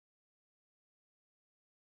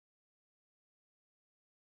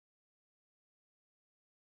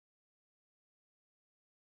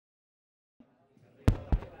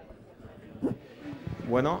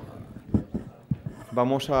Bueno,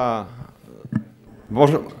 vamos a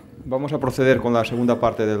proceder con la segunda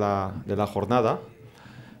parte de la jornada,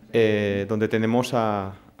 donde tenemos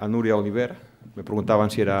a Núria Oliver. Me preguntaban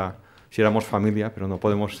si éramos familia, pero no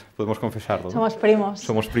podemos confesarlo, ¿no? Somos primos.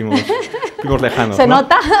 Somos primos lejanos. ¿Se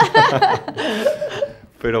nota?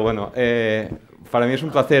 Pero bueno, para mí es un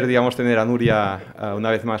placer, digamos, tener a Núria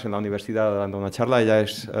una vez más en la universidad dando una charla. Ella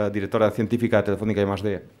es directora científica de Telefónica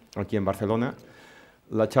I+D aquí en Barcelona.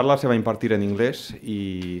 La charla se va a impartir en inglés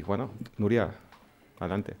y, bueno, Núria,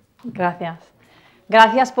 adelante. Gracias.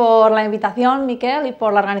 Gracias por la invitación, Miquel, y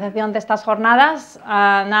por la organización de estas jornadas.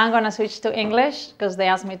 Now I'm going to switch to English because they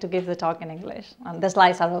asked me to give the talk in English. And the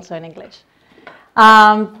slides are also in English.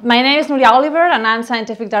 My name is Núria Oliver, and I'm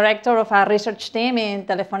scientific director of a research team in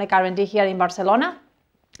Telefónica R&D here in Barcelona.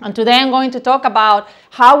 And today I'm going to talk about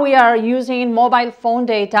how we are using mobile phone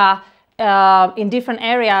data in different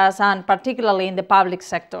areas, and particularly in the public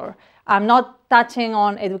sector. I'm not touching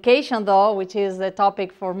on education, though, which is the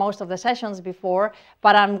topic for most of the sessions before,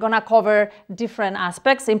 but I'm going to cover different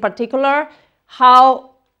aspects, in particular,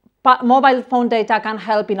 how mobile phone data can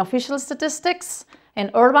help in official statistics,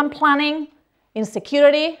 in urban planning, in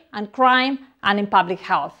security and crime, and in public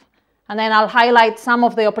health. And then I'll highlight some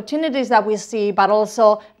of the opportunities that we see, but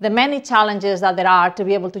also the many challenges that there are to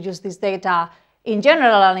be able to use this data in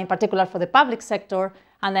general and in particular for the public sector,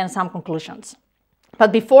 and then some conclusions.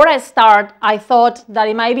 But before I start, I thought that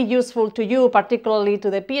it might be useful to you, particularly to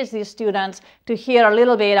the PhD students, to hear a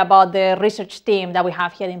little bit about the research team that we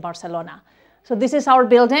have here in Barcelona. So this is our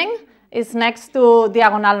building. It's next to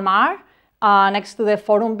Diagonal Mar, next to the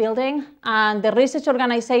Forum building. And the research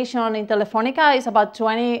organization in Telefónica is about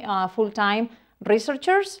 20 full-time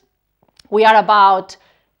researchers. We are about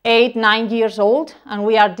 8-9 years old, and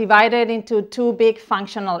we are divided into two big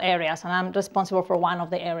functional areas, and I'm responsible for one of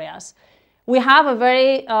the areas. We have a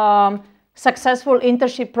very successful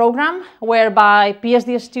internship program whereby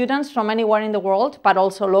PhD students from anywhere in the world, but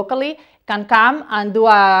also locally, can come and do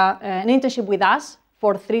an internship with us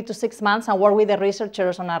for 3 to 6 months and work with the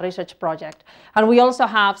researchers on a research project. And we also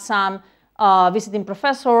have some visiting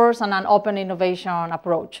professors and an open innovation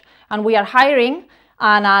approach. And we are hiring,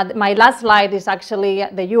 and my last slide is actually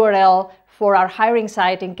the URL for our hiring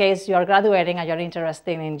site in case you are graduating and you're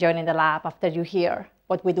interested in joining the lab after you hear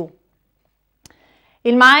what we do.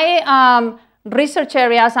 In my research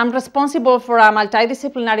areas, I'm responsible for a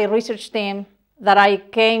multidisciplinary research team that I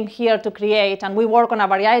came here to create, and we work on a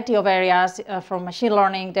variety of areas from machine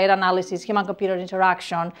learning, data analysis, human-computer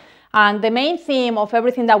interaction. And the main theme of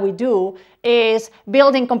everything that we do is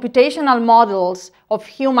building computational models of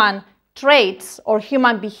human traits or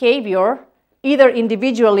human behavior, either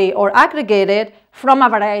individually or aggregated, from a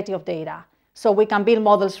variety of data. So we can build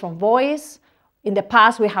models from voice. In the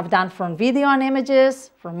past, we have done from video and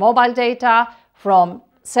images, from mobile data, from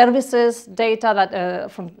services data,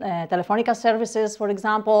 that, from Telefónica services, for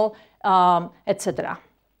example, etc.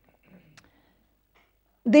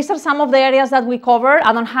 These are some of the areas that we cover.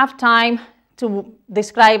 I don't have time to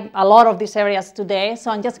describe a lot of these areas today,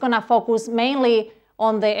 so I'm just going to focus mainly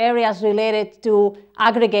on the areas related to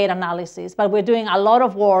aggregate analysis, but we're doing a lot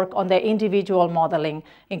of work on the individual modeling,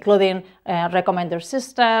 including recommender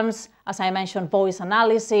systems, as I mentioned, voice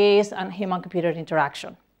analysis, and human-computer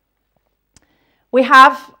interaction. We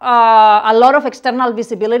have a lot of external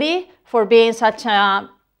visibility for being such a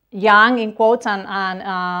young, in quotes, and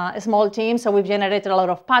a small team, so we've generated a lot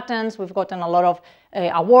of patents, we've gotten a lot of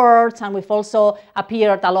awards, and we've also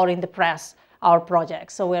appeared a lot in the press, our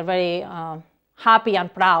projects, so we're very happy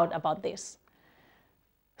and proud about this.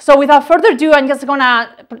 So without further ado, I'm just going to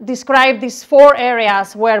describe these 4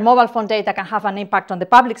 areas where mobile phone data can have an impact on the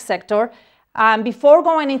public sector. Before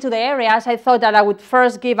going into the areas, I thought that I would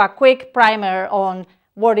first give a quick primer on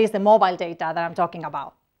what is the mobile data that I'm talking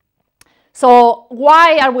about. So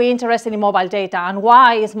why are we interested in mobile data, and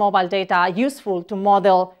why is mobile data useful to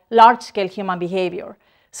model large-scale human behavior?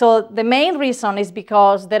 So the main reason is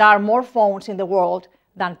because there are more phones in the world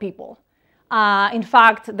than people. In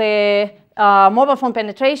fact, the mobile phone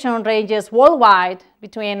penetration ranges worldwide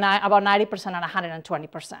between about 90% and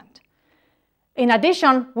 120%. In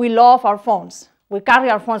addition, we love our phones. We carry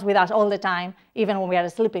our phones with us all the time, even when we are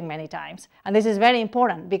sleeping many times. And this is very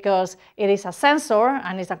important because it is a sensor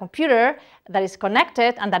and it's a computer that is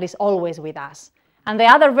connected and that is always with us. And the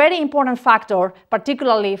other very important factor,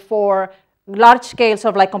 particularly for large scales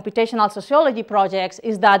of like computational sociology projects,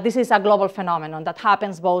 is that this is a global phenomenon that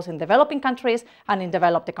happens both in developing countries and in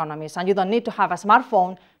developed economies. And you don't need to have a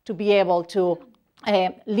smartphone to be able to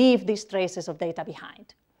leave these traces of data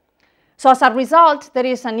behind. So as a result, there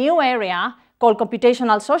is a new area called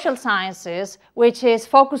computational social sciences, which is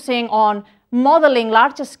focusing on modeling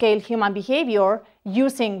large-scale human behavior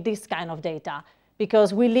using this kind of data,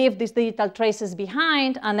 because we leave these digital traces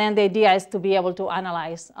behind, and then the idea is to be able to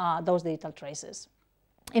analyze those digital traces.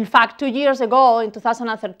 In fact, 2 years ago, in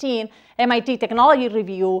 2013, MIT Technology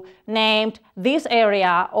Review named this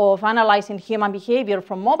area of analyzing human behavior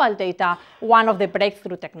from mobile data one of the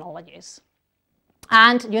breakthrough technologies.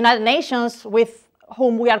 And United Nations, with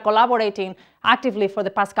whom we are collaborating actively for the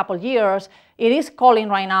past couple of years, it is calling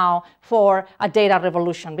right now for a data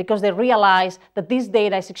revolution, because they realize that this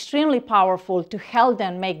data is extremely powerful to help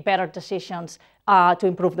them make better decisions to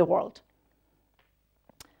improve the world.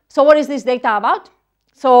 So what is this data about?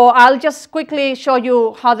 So I'll just quickly show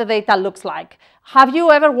you how the data looks like. Have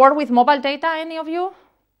you ever worked with mobile data, any of you?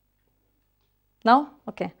 No?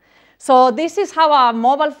 Okay. So this is how a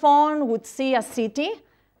mobile phone would see a city.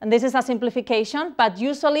 And this is a simplification. But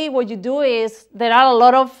usually what you do is there are a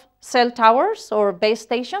lot of cell towers or base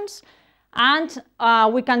stations. And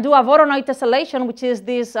we can do a Voronoi tessellation, which is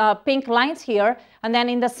these pink lines here. And then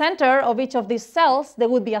in the center of each of these cells, there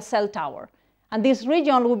would be a cell tower. And this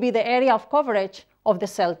region would be the area of coverage of the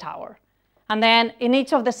cell tower. And then in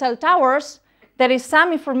each of the cell towers, there is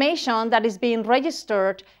some information that is being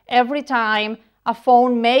registered every time a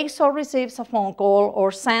phone makes or receives a phone call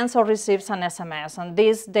or sends or receives an SMS. And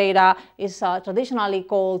this data is traditionally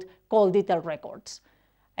called call detail records.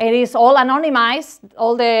 It is all anonymized.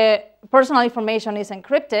 All the personal information is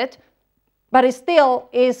encrypted. But it still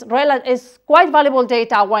is quite valuable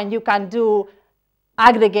data when you can do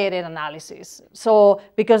aggregated analysis. So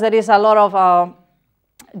because there is a lot of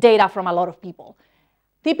data from a lot of people.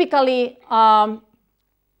 Typically,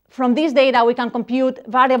 from this data, we can compute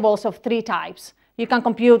variables of 3 types. You can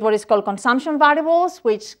compute what is called consumption variables,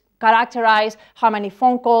 which characterize how many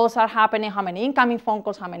phone calls are happening, how many incoming phone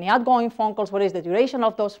calls, how many outgoing phone calls, what is the duration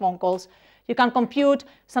of those phone calls. You can compute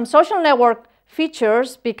some social network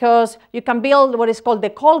features, because you can build what is called the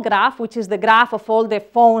call graph, which is the graph of all the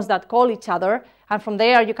phones that call each other. And from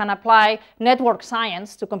there, you can apply network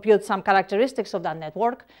science to compute some characteristics of that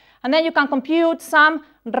network. And then you can compute some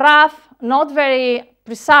rough, not very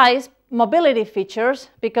precise mobility features,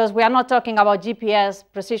 because we are not talking about GPS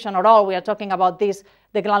precision at all. We are talking about the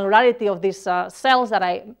granularity of these cells that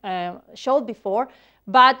I showed before.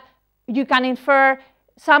 But you can infer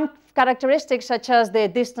some characteristics such as the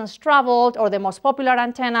distance traveled, or the most popular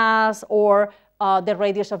antennas, or the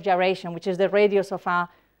radius of gyration, which is the radius of a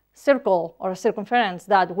circle or a circumference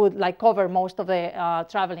that would cover most of the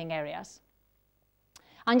traveling areas.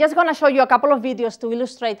 I'm just going to show you a couple of videos to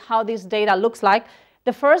illustrate how this data looks like.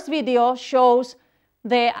 The first video shows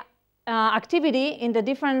the activity in the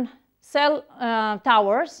different cell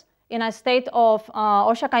towers in a state of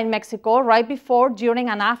Oaxaca in Mexico right before, during,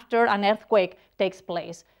 and after an earthquake takes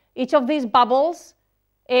place. Each of these bubbles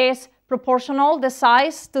is proportional, the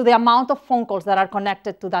size, to the amount of phone calls that are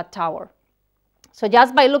connected to that tower. So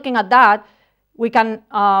just by looking at that, we can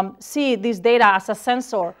see this data as a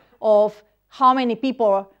sensor of how many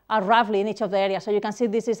people are roughly in each of the areas. So you can see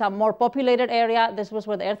this is a more populated area. This was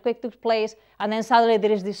where the earthquake took place. And then suddenly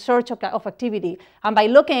there is this surge of activity. And by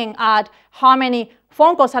looking at how many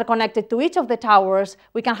phone calls are connected to each of the towers,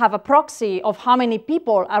 we can have a proxy of how many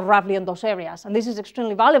people are roughly in those areas. And this is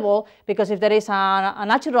extremely valuable, because if there is a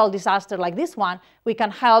natural disaster like this one, we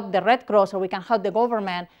can help the Red Cross, or we can help the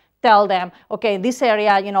government tell them, okay, this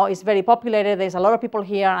area, is very populated. There's a lot of people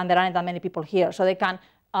here, and there aren't that many people here. So they can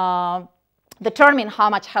determine how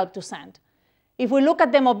much help to send. If we look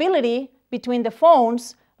at the mobility between the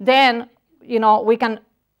phones, then we can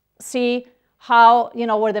see how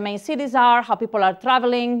where the main cities are, how people are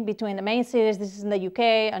traveling between the main cities. This is in the UK,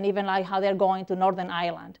 and even how they're going to Northern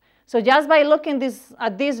Ireland. So just by looking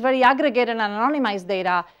at this very aggregated and anonymized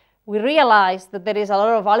data, we realize that there is a lot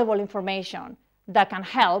of valuable information that can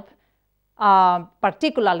help,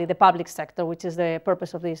 particularly the public sector, which is the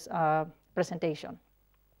purpose of this presentation.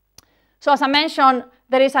 So as I mentioned,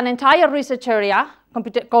 there is an entire research area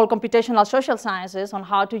called computational social sciences on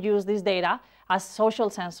how to use this data as social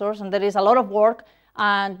sensors. And there is a lot of work,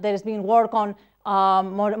 and there has been work on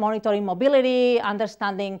monitoring mobility,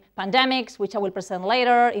 understanding pandemics, which I will present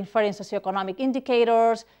later, inferring socioeconomic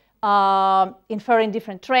indicators, inferring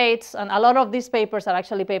different traits. And a lot of these papers are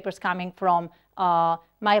actually papers coming from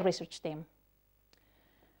my research team.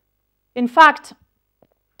 In fact,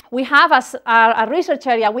 we have a research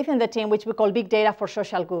area within the team which we call Big Data for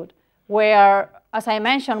Social Good, where, as I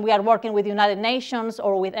mentioned, we are working with the United Nations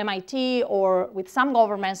or with MIT or with some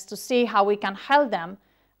governments to see how we can help them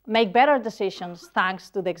make better decisions thanks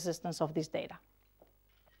to the existence of this data.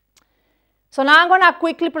 So now I'm going to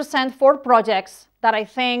quickly present 4 projects that I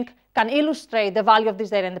think can illustrate the value of this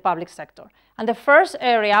data in the public sector. And the first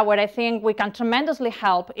area where I think we can tremendously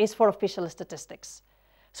help is for official statistics.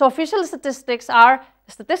 So official statistics are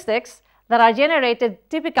statistics that are generated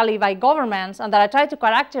typically by governments and that I try to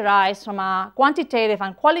characterize from a quantitative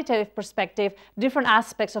and qualitative perspective different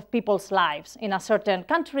aspects of people's lives in a certain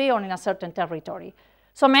country or in a certain territory.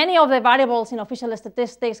 So many of the variables in official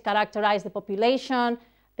statistics characterize the population,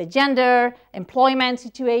 the gender, employment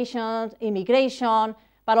situation, immigration,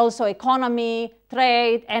 but also economy,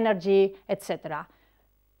 trade, energy, etc.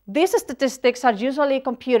 These statistics are usually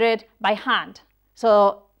computed by hand.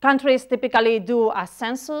 So countries typically do a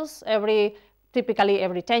census typically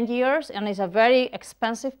every 10 years, and it's a very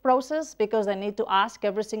expensive process because they need to ask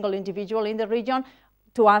every single individual in the region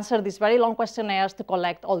to answer these very long questionnaires to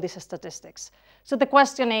collect all these statistics. So the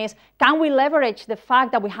question is, can we leverage the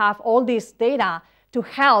fact that we have all this data to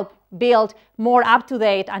help build more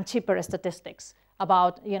up-to-date and cheaper statistics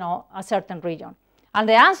about a certain region? And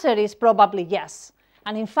the answer is probably yes.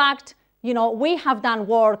 And in fact, we have done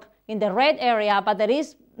work in the red area, but there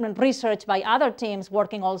is research by other teams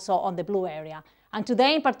working also on the blue area. And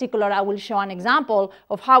today in particular, I will show an example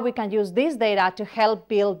of how we can use this data to help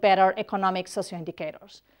build better economic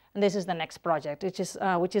socio-indicators. And this is the next project,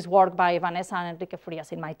 which is work by Vanessa and Enrique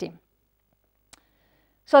Frias in my team.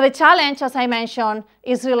 So the challenge, as I mentioned,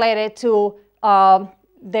 is related to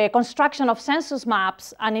the construction of census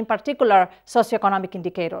maps and in particular socioeconomic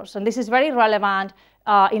indicators. And this is very relevant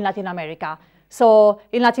in Latin America. So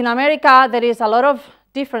in Latin America, there is a lot of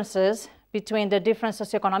differences between the different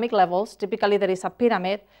socioeconomic levels. Typically, there is a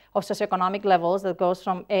pyramid of socioeconomic levels that goes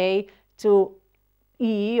from A to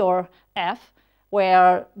E or F,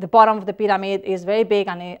 where the bottom of the pyramid is very big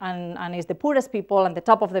and is the poorest people, and the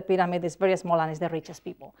top of the pyramid is very small and is the richest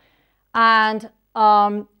people. And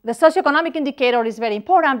the socioeconomic indicator is very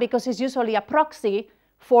important because it's usually a proxy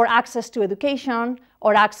for access to education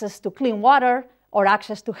or access to clean water or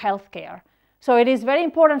access to healthcare. So it is very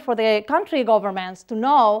important for the country governments to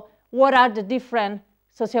know what are the different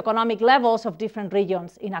socioeconomic levels of different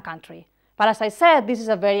regions in a country. But as I said, this is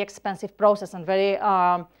a very expensive process and very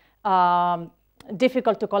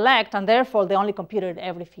difficult to collect, and therefore they only compute it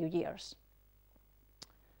every few years.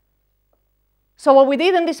 So what we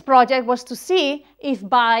did in this project was to see if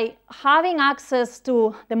by having access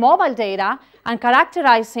to the mobile data and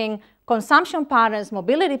characterizing consumption patterns,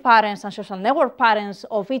 mobility patterns, and social network patterns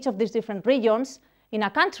of each of these different regions in a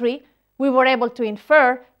country, we were able to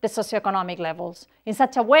infer the socioeconomic levels in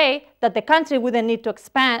such a way that the country wouldn't need to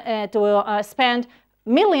spend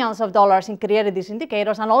millions of dollars in creating these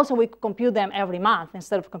indicators, and also we could compute them every month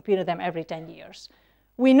instead of computing them every 10 years.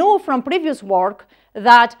 We knew from previous work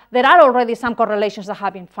that there are already some correlations that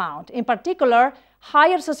have been found. In particular,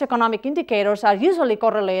 higher socioeconomic indicators are usually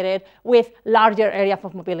correlated with larger areas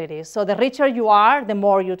of mobility. So the richer you are, the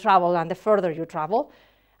more you travel and the further you travel.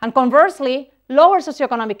 And conversely, lower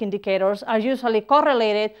socioeconomic indicators are usually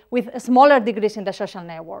correlated with smaller degrees in the social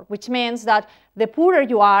network, which means that the poorer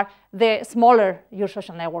you are, the smaller your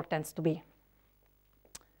social network tends to be.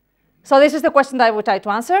 So this is the question that I would try to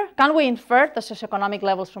answer. Can we infer the socioeconomic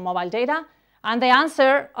levels from mobile data? And the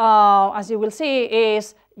answer, as you will see,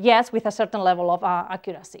 is yes, with a certain level of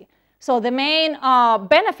accuracy. So the main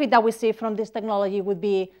benefit that we see from this technology would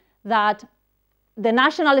be that the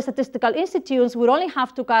national statistical institutes would only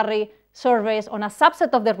have to carry surveys on a subset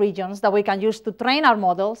of the regions that we can use to train our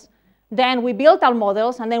models. Then we build our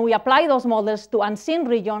models, and then we apply those models to unseen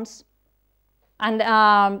regions, and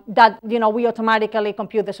that we automatically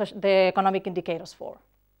compute the economic indicators for.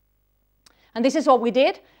 And this is what we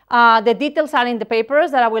did. The details are in the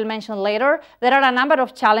papers that I will mention later. There are a number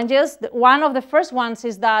of challenges. One of the first ones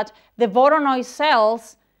is that the Voronoi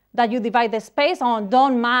cells that you divide the space on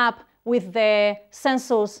don't map with the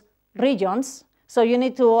census regions. So you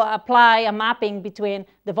need to apply a mapping between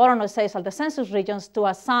the Voronoi cells and the census regions to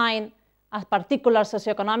assign a particular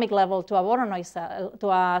socioeconomic level to a Voronoi cell, to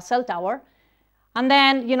a cell tower. And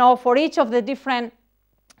then, for each of the different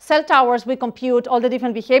cell towers, we compute all the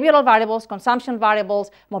different behavioral variables, consumption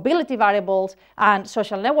variables, mobility variables, and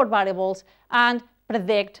social network variables, and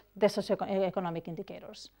predict the socioeconomic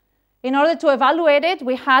indicators. In order to evaluate it,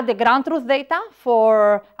 we had the ground truth data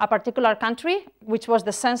for a particular country, which was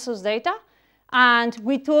the census data. And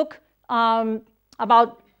we took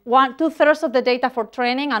about 2/3 of the data for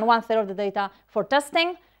training and 1/3 of the data for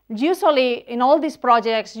testing. Usually, in all these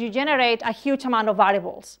projects, you generate a huge amount of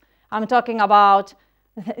variables. I'm talking about,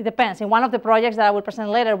 it depends. In one of the projects that I will present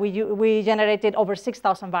later, we generated over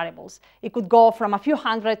 6,000 variables. It could go from a few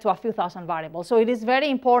hundred to a few thousand variables. So it is very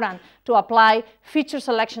important to apply feature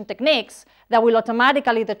selection techniques that will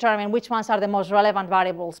automatically determine which ones are the most relevant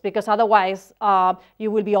variables, because otherwise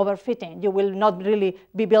you will be overfitting. You will not really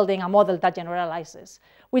be building a model that generalizes.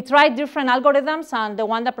 We tried different algorithms, and the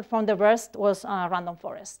one that performed the best was random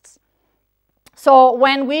forests. So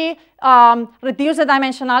when we reduce the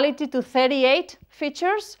dimensionality to 38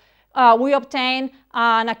 features, we obtain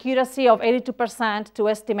an accuracy of 82% to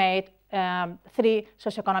estimate 3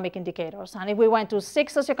 socioeconomic indicators. And if we went to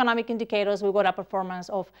 6 socioeconomic indicators, we got a performance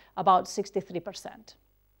of about 63%.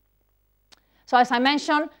 So as I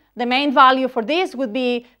mentioned, the main value for this would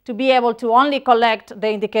be to be able to only collect the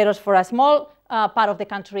indicators for a small part of the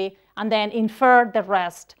country and then infer the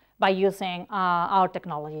rest by using our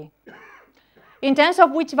technology. In terms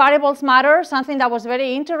of which variables matter, something that was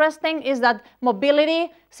very interesting is that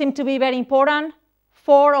mobility seemed to be very important.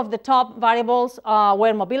 4 of the top variables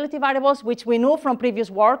were mobility variables, which we knew from previous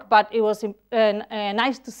work, but it was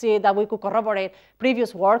nice to see that we could corroborate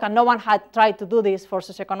previous work, and no one had tried to do this for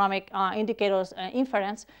socioeconomic indicators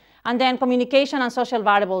inference. And then communication and social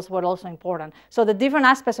variables were also important. So the different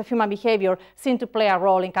aspects of human behavior seem to play a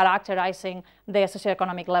role in characterizing the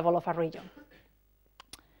socioeconomic level of a region.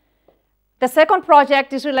 The second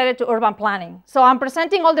project is related to urban planning. So I'm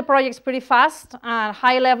presenting all the projects pretty fast and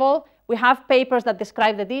high level. We have papers that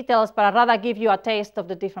describe the details, but I'd rather give you a taste of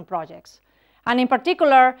the different projects. And in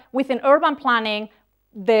particular, within urban planning,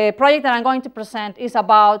 the project that I'm going to present is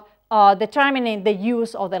about determining the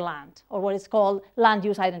use of the land, or what is called land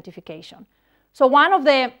use identification. So one of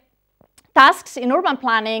the tasks in urban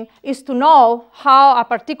planning is to know how a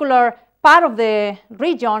particular part of the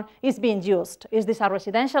region is being used. Is this a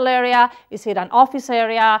residential area? Is it an office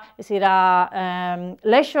area? Is it a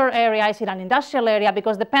leisure area? Is it an industrial area?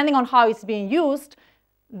 Because depending on how it's being used,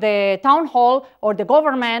 the town hall or the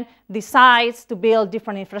government decides to build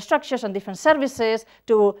different infrastructures and different services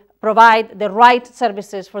to provide the right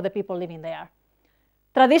services for the people living there.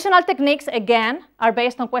 Traditional techniques, again, are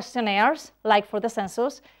based on questionnaires, like for the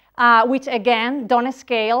census, which, again, don't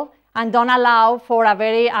scale and don't allow for a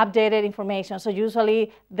very updated information. So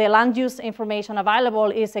usually the land use information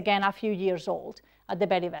available is, again, a few years old at the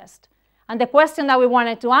very best. And the question that we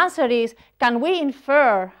wanted to answer is, can we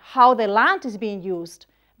infer how the land is being used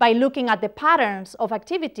by looking at the patterns of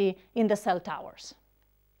activity in the cell towers?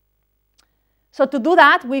 So to do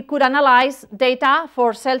that, we could analyze data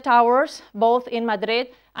for cell towers, both in Madrid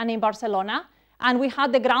and in Barcelona, and we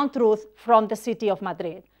had the ground truth from the city of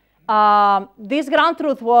Madrid. This ground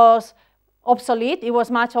truth was obsolete. It was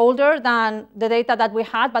much older than the data that we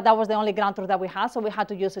had, but that was the only ground truth that we had, so we had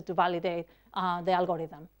to use it to validate the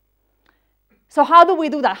algorithm. So how do we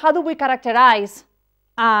do that? How do we characterize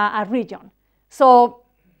a region? So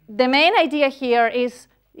the main idea here is,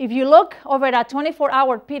 if you look over a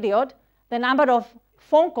 24-hour period, the number of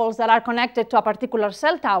phone calls that are connected to a particular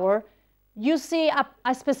cell tower, you see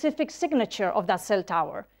a specific signature of that cell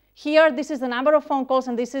tower. Here, this is the number of phone calls,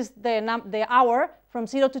 and this is the hour from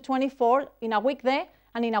 0 to 24 in a weekday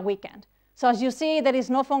and in a weekend. So as you see, there is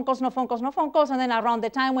no phone calls, no phone calls, no phone calls, and then around the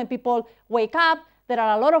time when people wake up, there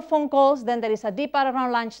are a lot of phone calls, then there is a dip at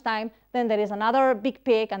around lunchtime, then there is another big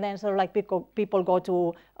peak, and then sort of like people go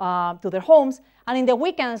to their homes. And in the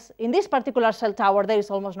weekends, in this particular cell tower, there is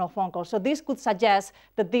almost no phone calls. So this could suggest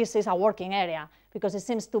that this is a working area, because it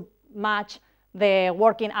seems to match the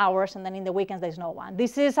working hours, and then in the weekends there's no one.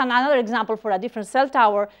 This is another example for a different cell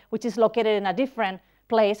tower, which is located in a different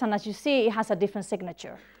place, and as you see, it has a different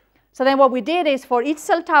signature. So then what we did is, for each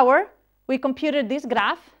cell tower, we computed this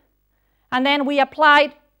graph, and then we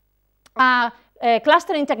applied a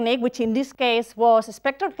clustering technique, which in this case was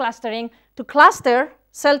spectral clustering, to cluster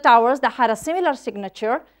cell towers that had a similar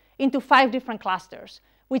signature into 5 different clusters,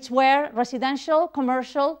 which were residential,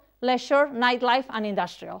 commercial, leisure, nightlife, and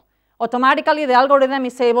industrial. Automatically, the algorithm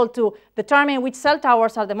is able to determine which cell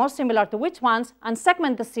towers are the most similar to which ones and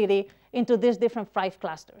segment the city into these different 5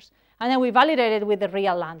 clusters. And then we validate it with the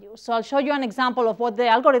real land use. So I'll show you an example of what the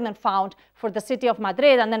algorithm found for the city of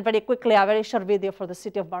Madrid, and then very quickly a very short video for the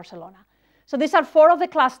city of Barcelona. So these are 4 of the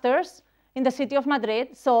clusters in the city of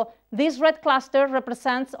Madrid. So this red cluster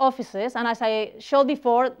represents offices, and as I showed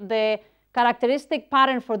before, the characteristic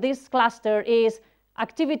pattern for this cluster is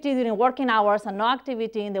activity during working hours and no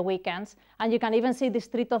activity in the weekends. And you can even see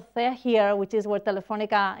Distrito C here, which is where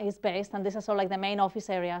Telefónica is based, and this is all like the main office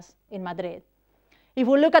areas in Madrid. If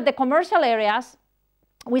we look at the commercial areas,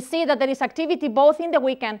 we see that there is activity both in the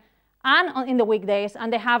weekend and in the weekdays,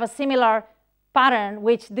 and they have a similar pattern,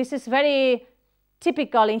 which this is very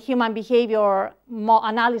typical in human behavior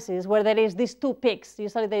analysis, where there is these 2 peaks.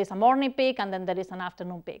 Usually there is a morning peak, and then there is an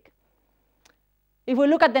afternoon peak. If we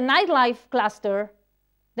look at the nightlife cluster,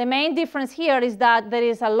 The main difference here is that there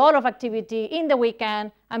is a lot of activity in the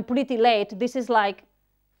weekend and pretty late. This is like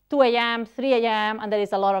 2 a.m., 3 a.m., and there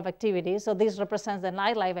is a lot of activity. So this represents the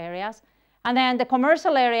nightlife areas. And then the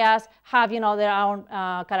commercial areas have, their own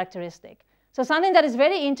characteristic. So something that is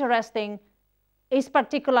very interesting is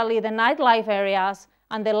particularly the nightlife areas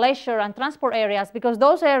and the leisure and transport areas, because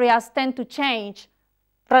those areas tend to change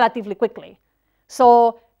relatively quickly.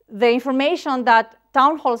 So the information that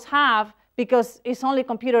town halls have, because it's only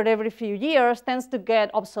computed every few years, tends to get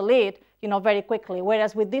obsolete, very quickly.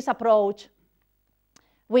 Whereas with this approach,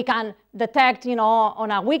 we can detect,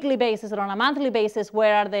 on a weekly basis or on a monthly basis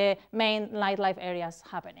where are the main nightlife areas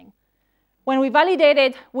happening. When we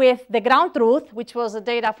validated with the ground truth, which was the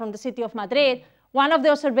data from the city of Madrid, one of the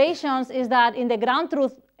observations is that in the ground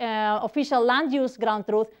truth, official land use ground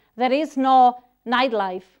truth, there is no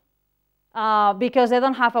nightlife because they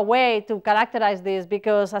don't have a way to characterize this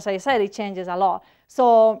because, as I said, it changes a lot.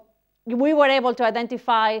 So we were able to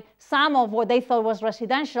identify some of what they thought was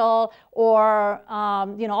residential or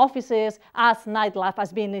offices as nightlife,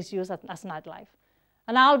 as being used as nightlife.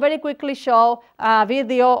 And I'll very quickly show a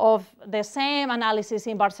video of the same analysis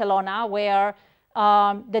in Barcelona where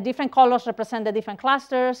the different colors represent the different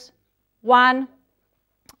clusters. One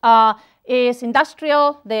is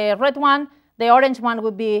industrial, the red one. The orange one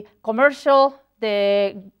would be commercial.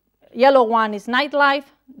 The yellow one is nightlife.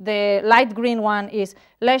 The light green one is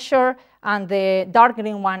leisure. And the dark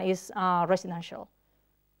green one is residential.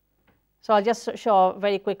 So I'll just show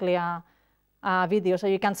very quickly a video so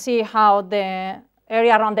you can see how the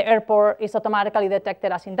area around the airport is automatically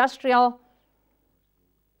detected as industrial.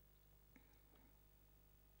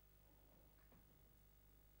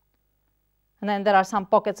 And then there are some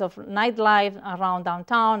pockets of nightlife around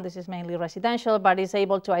downtown. This is mainly residential, but it's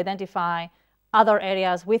able to identify other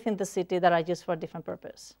areas within the city that are used for a different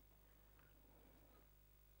purpose.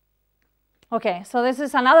 OK, so this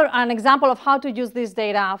is an example of how to use this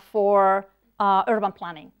data for urban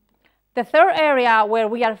planning. The third area where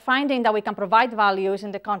we are finding that we can provide value is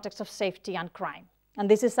in the context of safety and crime. And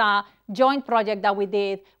this is a joint project that we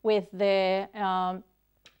did with the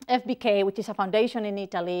FBK, which is a foundation in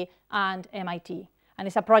Italy, and MIT. And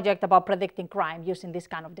it's a project about predicting crime using this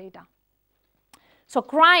kind of data. So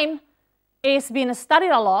crime is being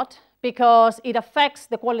studied a lot because it affects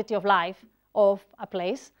the quality of life of a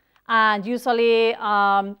place. And usually,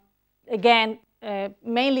 again,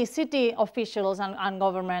 mainly city officials and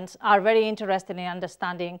governments are very interested in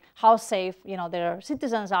understanding how safe their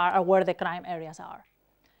citizens are or where the crime areas are.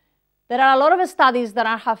 There are a lot of studies that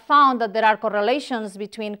have found that there are correlations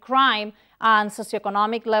between crime and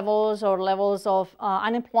socioeconomic levels or levels of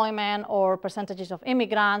unemployment or percentages of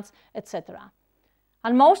immigrants, etc.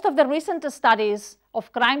 And most of the recent studies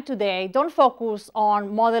of crime today don't focus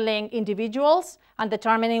on modeling individuals and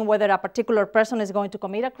determining whether a particular person is going to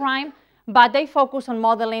commit a crime, but they focus on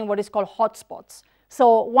modeling what is called hotspots.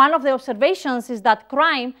 So one of the observations is that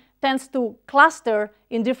crime tends to cluster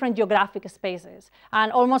in different geographic spaces.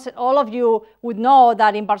 And almost all of you would know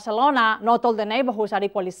that in Barcelona, not all the neighborhoods are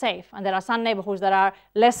equally safe. And there are some neighborhoods that are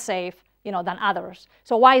less safe than others.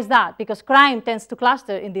 So why is that? Because crime tends to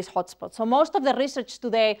cluster in these hotspots. So most of the research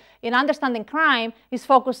today in understanding crime is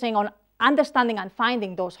focusing on understanding and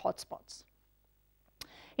finding those hotspots.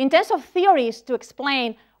 In terms of theories to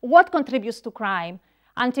explain what contributes to crime,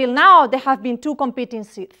 until now there have been two competing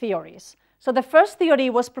theories. So the first theory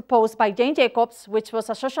was proposed by Jane Jacobs, which was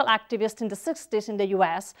a social activist in the 60s in the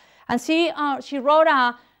US. And she wrote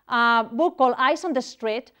a book called Eyes on the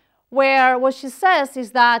Street, where what she says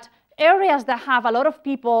is that areas that have a lot of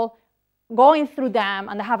people going through them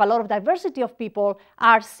and that have a lot of diversity of people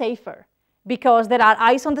are safer because there are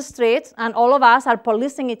eyes on the streets and all of us are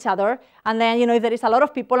policing each other. And then, if there is a lot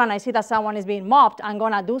of people and I see that someone is being mobbed, I'm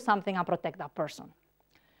going to do something and protect that person.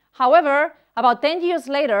 However, about 10 years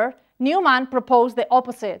later, Newman proposed the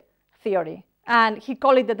opposite theory, and he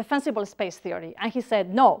called it the defensible space theory. And he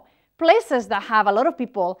said, no, places that have a lot of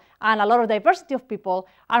people and a lot of diversity of people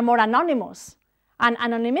are more anonymous. And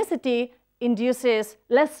anonymity induces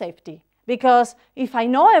less safety, because if I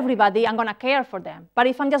know everybody, I'm going to care for them. But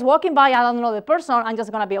if I'm just walking by, I don't know the person, I'm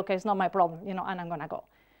just going to be, OK, it's not my problem, and I'm going to go.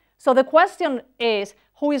 So the question is,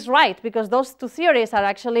 who is right? Because those two theories are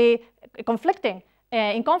actually conflicting,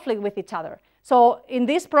 in conflict with each other. So in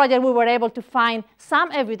this project, we were able to find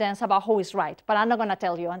some evidence about who is right, but I'm not going to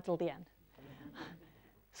tell you until the end.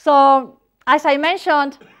 So as I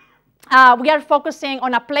mentioned, we are focusing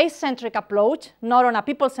on a place-centric approach, not on a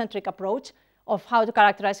people-centric approach of how to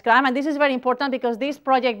characterize crime. And this is very important because this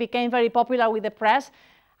project became very popular with the press.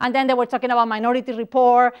 And then they were talking about Minority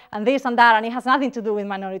Report and this and that, and it has nothing to do with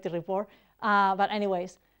Minority Report. But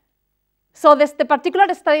anyways. So the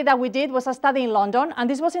particular study that we did was a study in London, and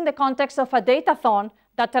this was in the context of a datathon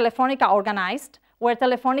that Telefónica organized, where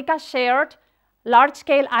Telefónica shared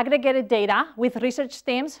large-scale aggregated data with research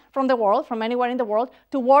teams from the world, from anywhere in the world,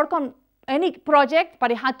 to work on any project,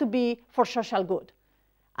 but it had to be for social good.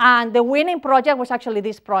 And the winning project was actually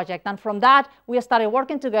this project. And from that, we started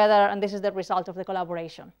working together, and this is the result of the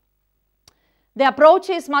collaboration. The approach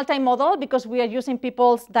is multimodal because we are using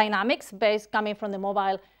people's dynamics based coming from the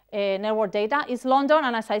mobile network data. It's London,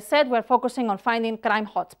 and as I said, we're focusing on finding crime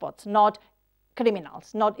hotspots, not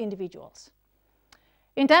criminals, not individuals.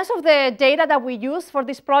 In terms of the data that we used for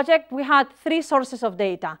this project, we had 3 sources of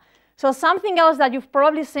data. So something else that you've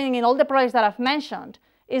probably seen in all the projects that I've mentioned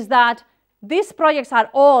is that these projects are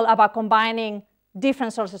all about combining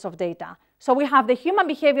different sources of data. So we have the human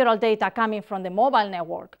behavioral data coming from the mobile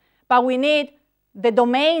network, but we need the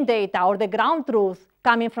domain data or the ground truth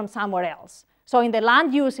coming from somewhere else. So in the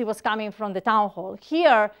land use, it was coming from the town hall.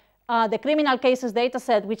 Here, the criminal cases data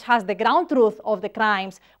set, which has the ground truth of the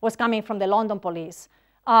crimes, was coming from the London police.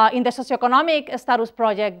 In the socioeconomic status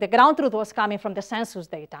project, the ground truth was coming from the census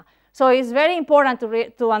data. So it's very important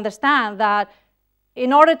to understand that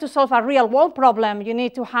in order to solve a real-world problem, you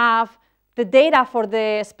need to have the data for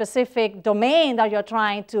the specific domain that you're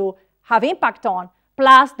trying to have impact on,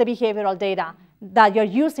 plus the behavioral data that you're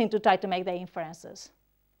using to try to make the inferences.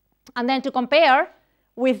 And then to compare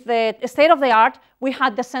with the state of the art, we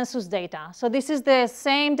had the census data. So this is the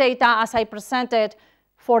same data as I presented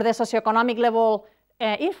for the socioeconomic level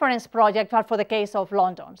inference project, but for the case of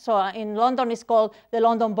London. So in London, it's called the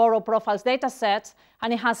London Borough Profiles data set,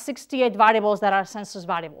 and it has 68 variables that are census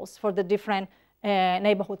variables for the different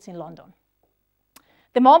neighborhoods in London.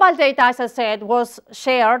 The mobile data, as I said, was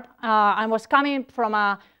shared and was coming from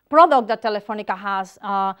a product that Telefónica has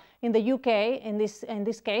in the UK, in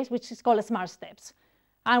this case, which is called Smart Steps.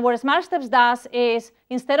 And what Smart Steps does is,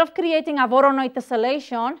 instead of creating a Voronoi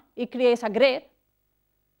tessellation, it creates a grid.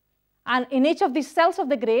 And in each of these cells of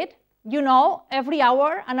the grid, you know every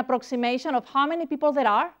hour an approximation of how many people there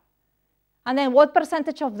are, and then what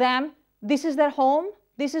percentage of them, this is their home,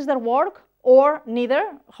 this is their work, or neither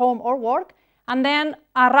home or work, and then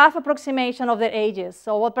a rough approximation of their ages.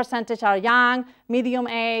 So what percentage are young, medium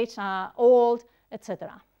age, old,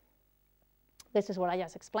 etc. This is what I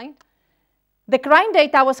just explained. The crime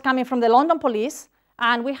data was coming from the London police,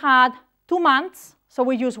 and we had 2 months. So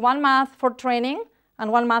we used 1 month for training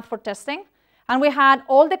and 1 month for testing. And we had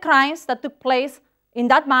all the crimes that took place in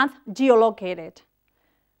that month geolocated.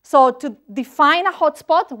 So to define a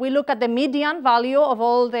hotspot, we look at the median value of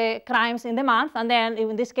all the crimes in the month, and then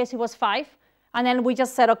in this case it was 5. And then we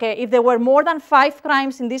just said, okay, if there were more than 5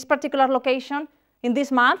 crimes in this particular location in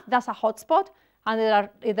this month, that's a hotspot. And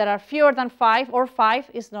if there are fewer than 5 or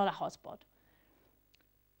 5, it's not a hotspot.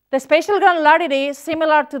 The spatial granularity is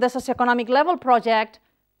similar to the socioeconomic level project.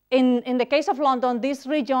 In the case of London, these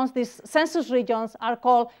regions, these census regions, are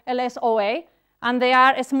called LSOA, and they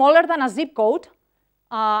are smaller than a zip code.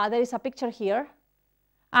 There is a picture here.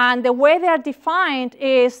 And the way they are defined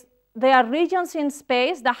is they are regions in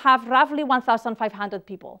space that have roughly 1,500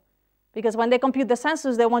 people. Because when they compute the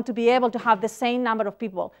census, they want to be able to have the same number of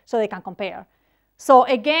people so they can compare. So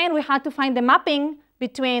again, we had to find the mapping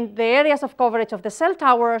between the areas of coverage of the cell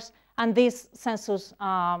towers and these census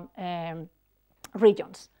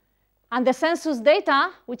regions. And the census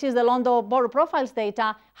data, which is the London Borough Profiles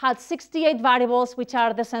data, had 68 variables, which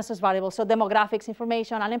are the census variables. So demographics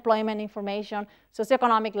information, unemployment information,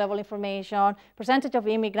 socioeconomic level information, percentage of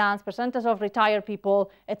immigrants, percentage of retired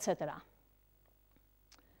people, etc.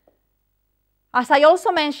 As I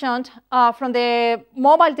also mentioned, from the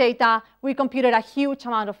mobile data, we computed a huge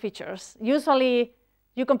amount of features. Usually,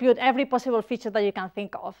 you compute every possible feature that you can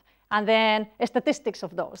think of, and then statistics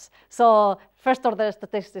of those. So first order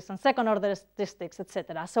statistics and second order statistics,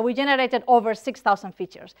 etc. So we generated over 6,000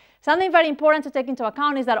 features. Something very important to take into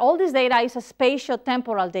account is that all this data is a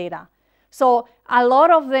spatio-temporal data. So a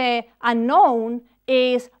lot of the unknown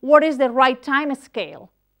is what is the right time scale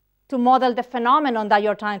to model the phenomenon that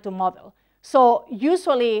you're trying to model. So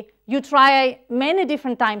usually you try many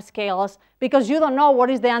different time scales because you don't know what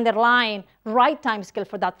is the underlying right time scale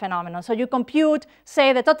for that phenomenon. So you compute,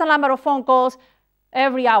 say, the total number of phone calls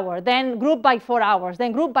every hour, then group by 4 hours,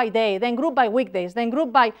 then group by day, then group by weekdays, then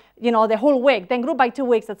group by the whole week, then group by 2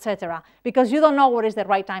 weeks, etc. Because you don't know what is the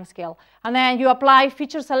right time scale. And then you apply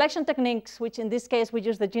feature selection techniques, which in this case we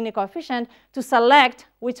use the Gini coefficient to select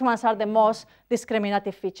which ones are the most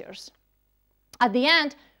discriminative features. At the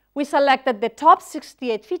end, we selected the top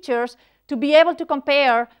 68 features to be able to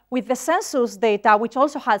compare with the census data, which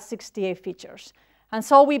also had 68 features. And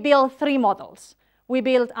so we built 3 models. We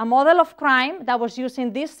built a model of crime that was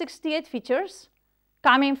using these 68 features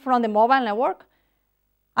coming from the mobile network,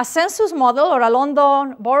 a census model or a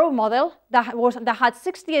London Borough model that had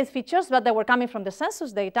 68 features, but they were coming from the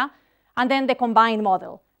census data, and then the combined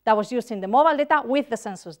model that was using the mobile data with the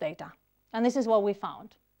census data. And this is what we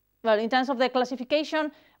found. Well, in terms of the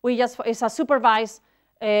classification, it's a supervised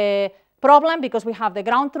problem because we have the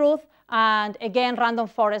ground truth, and again, random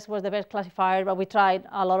forest was the best classifier, but we tried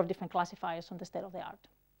a lot of different classifiers from the state of the art.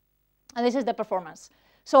 And this is the performance.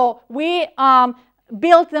 So we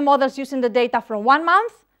built the models using the data from 1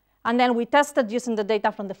 month, and then we tested using the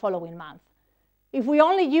data from the following month. If we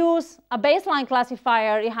only use a baseline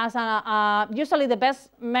classifier, it has usually the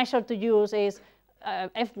best measure to use is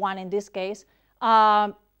F1 in this case.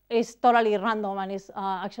 It's totally random, and it's,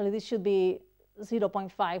 actually this should be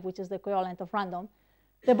 0.5, which is the equivalent of random.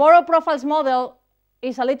 The Borough Profiles model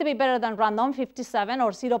is a little bit better than random, 57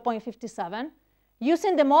 or 0.57.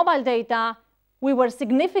 Using the mobile data, we were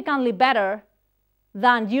significantly better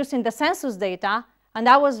than using the census data, and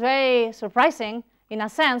that was very surprising in a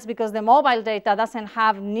sense because the mobile data doesn't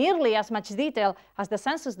have nearly as much detail as the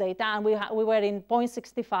census data, and we were in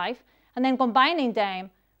 0.65, and then combining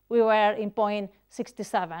them, we were in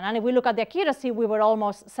 0.67. And if we look at the accuracy, we were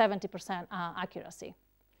almost 70% accuracy.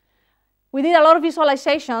 We did a lot of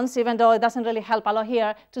visualizations, even though it doesn't really help a lot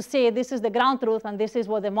here, to see this is the ground truth and this is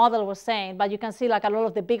what the model was saying. But you can see like a lot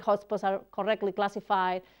of the big hotspots are correctly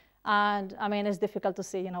classified. And I mean, it's difficult to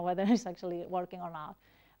see whether it's actually working or not.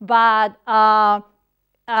 But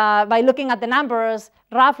by looking at the numbers,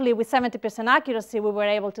 roughly with 70% accuracy, we were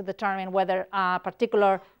able to determine whether a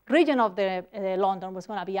particular region of London was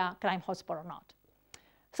going to be a crime hotspot or not.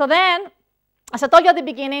 So then, as I told you at the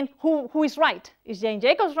beginning, who is right? Is Jane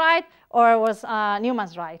Jacobs right, or was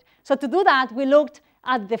Newman's right? So to do that, we looked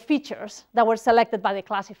at the features that were selected by the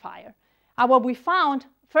classifier. And what we found,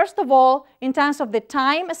 first of all, in terms of the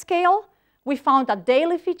time scale, we found that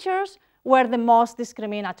daily features were the most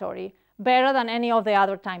discriminatory, better than any of the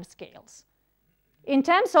other time scales. In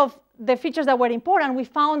terms of the features that were important, we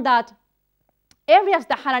found that areas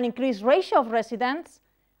that had an increased ratio of residents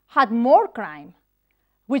had more crime,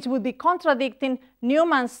 which would be contradicting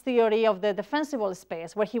Newman's theory of the defensible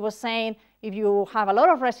space, where he was saying if you have a lot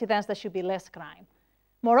of residents, there should be less crime.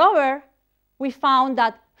 Moreover, we found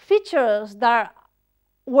that features that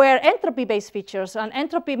were entropy-based features, and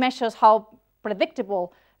entropy measures how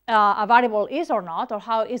predictable a variable is or not, or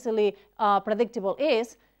how easily predictable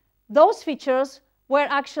is, those features were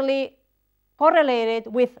actually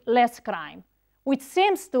correlated with less crime, which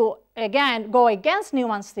seems to, again, go against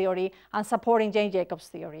Newman's theory and supporting Jane Jacobs'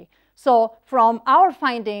 theory. So from our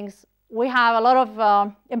findings, we have a lot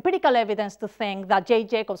of empirical evidence to think that Jane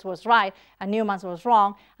Jacobs was right and Newman's was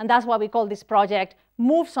wrong, and that's why we call this project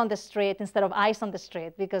Moves on the Street instead of Eyes on the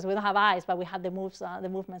Street, because we don't have eyes, but we have the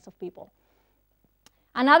movements of people.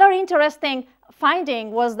 Another interesting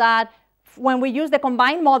finding was that when we used the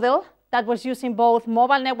combined model that was using both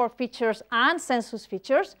mobile network features and census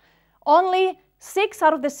features, only 6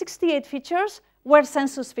 out of the 68 features were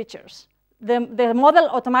census features. The model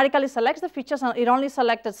automatically selects the features, and it only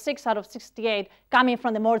selected 6 out of 68 coming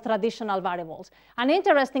from the more traditional variables. And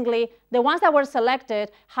interestingly, the ones that were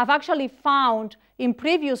selected have actually found in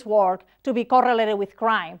previous work to be correlated with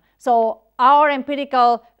crime. So our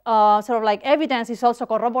empirical sort of like evidence is also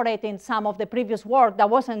corroborating some of the previous work that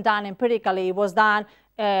wasn't done empirically. It was done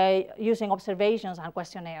using observations and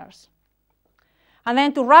questionnaires. And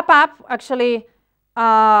then to wrap up, actually,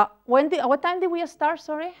 what time did we start,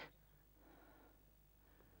 sorry?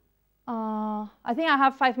 I think I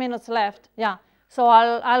have 5 minutes left, yeah. So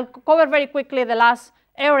I'll cover very quickly the last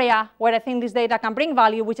area where I think this data can bring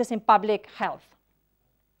value, which is in public health.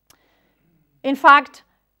 In fact,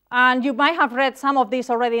 and you might have read some of this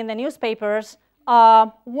already in the newspapers,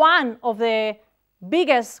 one of the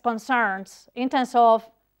biggest concerns in terms of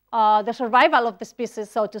the survival of the species,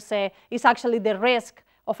 so to say, is actually the risk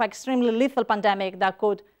of an extremely lethal pandemic that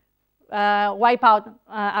could wipe out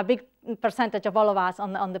a big percentage of all of us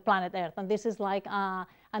on the planet Earth. And this is like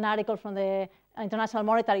an article from the International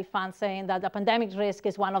Monetary Fund saying that the pandemic risk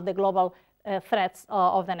is one of the global threats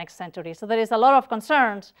of the next century. So there is a lot of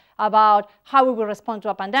concerns about how we will respond to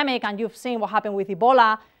a pandemic, and you've seen what happened with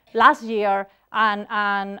Ebola last year and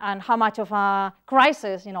how much of a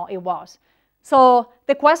crisis it was. So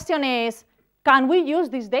the question is, can we use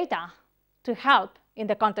this data to help in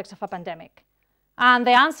the context of a pandemic? And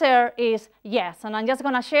the answer is yes. And I'm just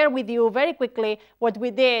going to share with you very quickly what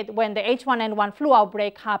we did when the H1N1 flu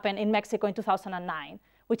outbreak happened in Mexico in 2009,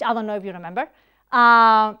 which I don't know if you remember.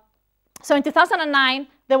 So in 2009,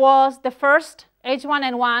 there was the first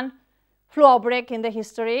H1N1 flu outbreak in the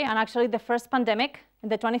history, and actually the first pandemic in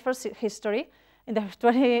the 21st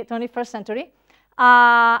century.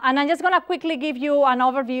 And I'm just going to quickly give you an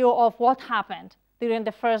overview of what happened during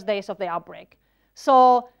the first days of the outbreak.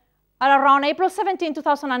 So at around April 17,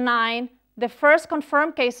 2009, the first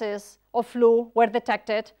confirmed cases of flu were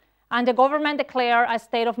detected, and the government declared a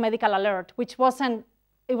state of medical alert, which wasn't,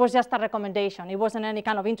 it was just a recommendation. It wasn't any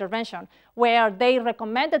kind of intervention, where they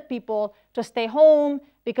recommended people to stay home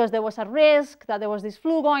because there was a risk that there was this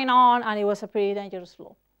flu going on, and it was a pretty dangerous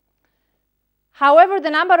flu. However, the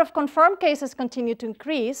number of confirmed cases continued to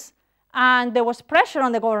increase, and there was pressure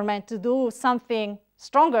on the government to do something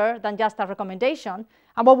stronger than just a recommendation.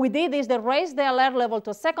 And what we did is they raised the alert level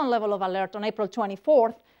to a second level of alert on April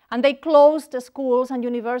 24th, and they closed the schools and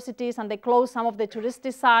universities, and they closed some of the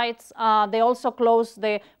touristic sites. They also closed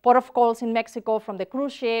the port of calls in Mexico from the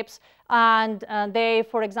cruise ships, and they,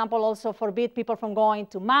 for example, also forbid people from going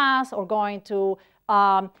to mass or going to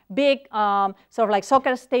big sort of like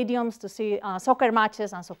soccer stadiums to see soccer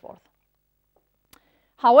matches and so forth.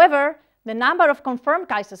 However, the number of confirmed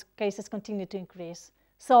cases continued to increase.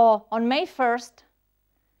 So on May 1st,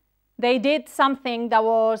 they did something that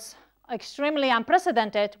was extremely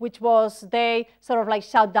unprecedented, which was they sort of like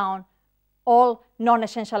shut down all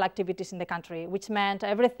non-essential activities in the country, which meant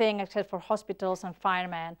everything except for hospitals and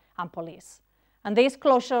firemen and police. And this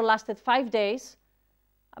closure lasted 5 days,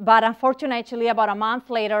 but unfortunately, about a month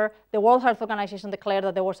later, the World Health Organization declared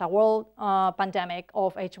that there was a world pandemic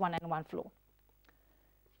of H1N1 flu.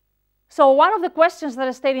 So one of the questions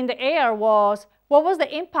that stayed in the air was, what was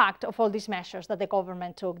the impact of all these measures that the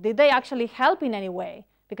government took? Did they actually help in any way?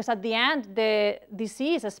 Because at the end, the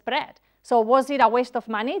disease spread. So was it a waste of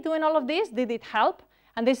money doing all of this? Did it help?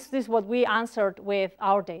 And this is what we answered with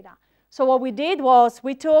our data. So what we did was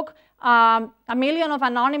we took 1 million of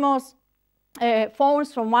anonymous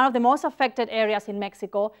phones from one of the most affected areas in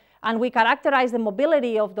Mexico, and we characterized the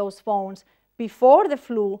mobility of those phones before the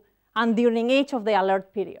flu and during each of the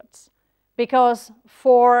alert periods. Because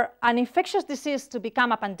for an infectious disease to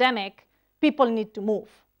become a pandemic, people need to move.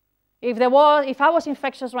 If I was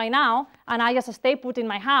infectious right now and I just stay put in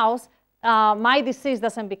my house, my disease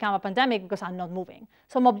doesn't become a pandemic because I'm not moving.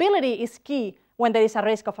 So mobility is key when there is a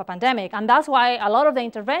risk of a pandemic, and that's why a lot of the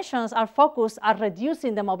interventions are focused on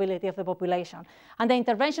reducing the mobility of the population. And the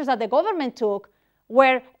interventions that the government took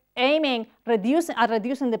were aiming at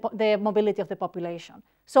reducing the mobility of the population.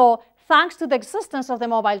 So thanks to the existence of the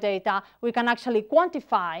mobile data, we can actually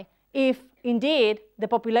quantify if indeed the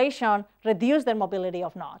population reduced their mobility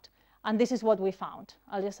or not. And this is what we found.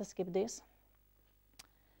 I'll just skip this.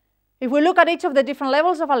 If we look at each of the different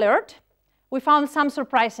levels of alert, we found some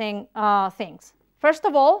surprising things. First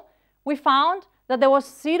of all, we found that there was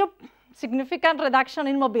zero significant reduction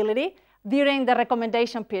in mobility during the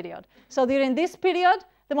recommendation period. So during this period,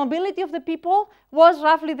 the mobility of the people was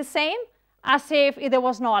roughly the same as if there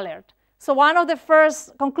was no alert. So one of the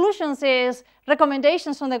first conclusions is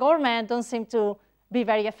recommendations from the government don't seem to be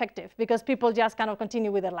very effective because people just kind of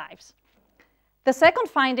continue with their lives. The second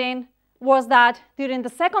finding was that during the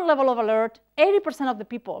second level of alert, 80% of the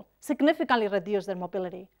people significantly reduced their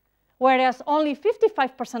mobility, whereas only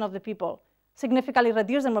 55% of the people significantly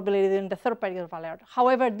reduced their mobility during the third period of alert.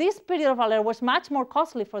 However, this period of alert was much more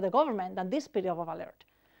costly for the government than this period of alert.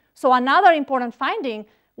 So another important finding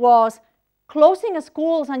was closing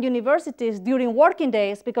schools and universities during working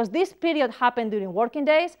days, because this period happened during working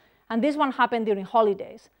days and this one happened during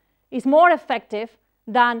holidays, is more effective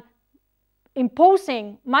than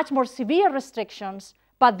imposing much more severe restrictions,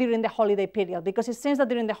 but during the holiday period, because it seems that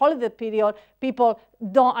during the holiday period,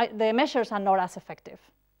 the measures are not as effective.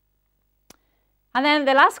 And then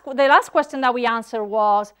the last question that we answered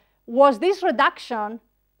was this reduction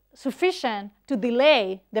sufficient to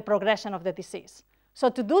delay the progression of the disease? So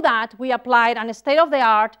to do that, we applied a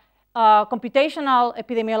state-of-the-art computational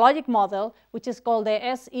epidemiologic model, which is called the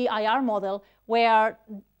SEIR model, where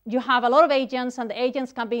you have a lot of agents, and the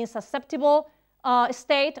agents can be in susceptible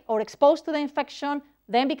state or exposed to the infection,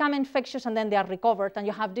 then become infectious, and then they are recovered. And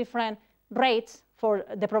you have different rates for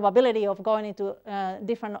the probability of going into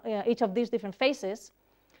each of these different phases.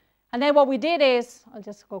 And then what we did is, I'll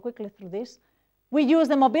just go quickly through this. We used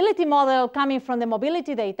the mobility model coming from the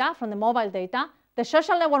mobility data, from the mobile data, the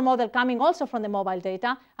social network model coming also from the mobile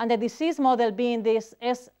data, and the disease model being this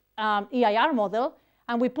SEIR model.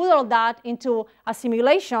 And we put all that into a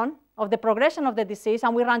simulation of the progression of the disease,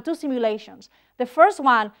 and we ran 2 simulations. The first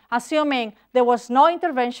one, assuming there was no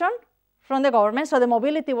intervention from the government, so the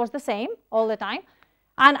mobility was the same all the time,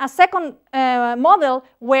 and a second model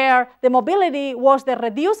where the mobility was the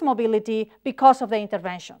reduced mobility because of the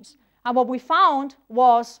interventions. And what we found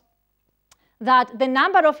was that the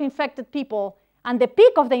number of infected people and the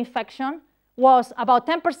peak of the infection was about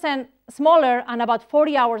 10% smaller and about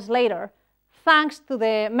 40 hours later, thanks to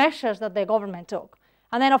the measures that the government took.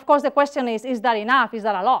 And then, of course, the question is that enough? Is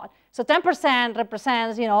that a lot? So 10%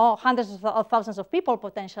 represents, hundreds of thousands of people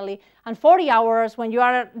potentially, and 40 hours when you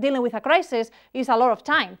are dealing with a crisis is a lot of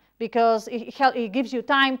time, because it gives you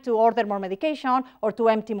time to order more medication or to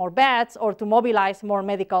empty more beds or to mobilize more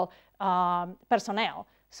medical personnel.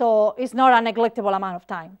 So it's not a neglectable amount of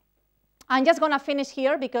time. I'm just going to finish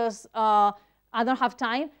here because I don't have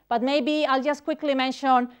time, but maybe I'll just quickly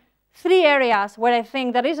mention 3 areas where I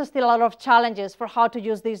think there is still a lot of challenges for how to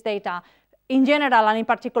use this data in general and in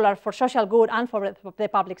particular for social good and for the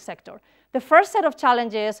public sector. The first set of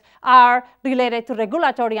challenges are related to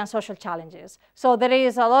regulatory and social challenges. So there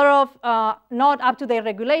is a lot of not up-to-date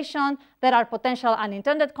regulation, there are potential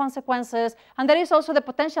unintended consequences, and there is also the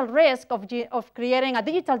potential risk of creating a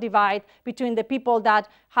digital divide between the people that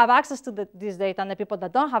have access to this data and the people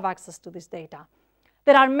that don't have access to this data.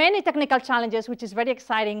 There are many technical challenges, which is very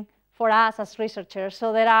exciting for us as researchers.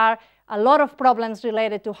 So there are a lot of problems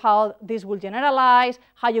related to how this will generalize,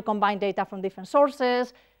 how you combine data from different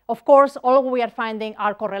sources. Of course, all we are finding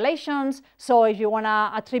are correlations. So if you want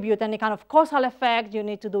to attribute any kind of causal effect, you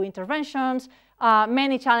need to do interventions.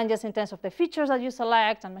 Many challenges in terms of the features that you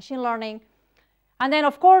select and machine learning. And then,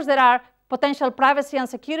 of course, there are potential privacy and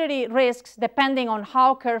security risks depending on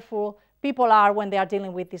how careful people are when they are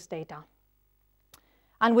dealing with this data.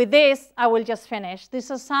 And with this, I will just finish.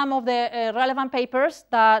 These are some of the relevant papers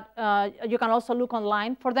that you can also look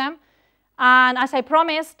online for them. And as I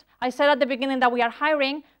promised, I said at the beginning that we are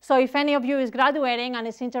hiring. So if any of you is graduating and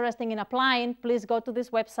is interested in applying, please go to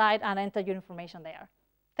this website and enter your information there.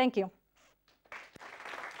 Thank you.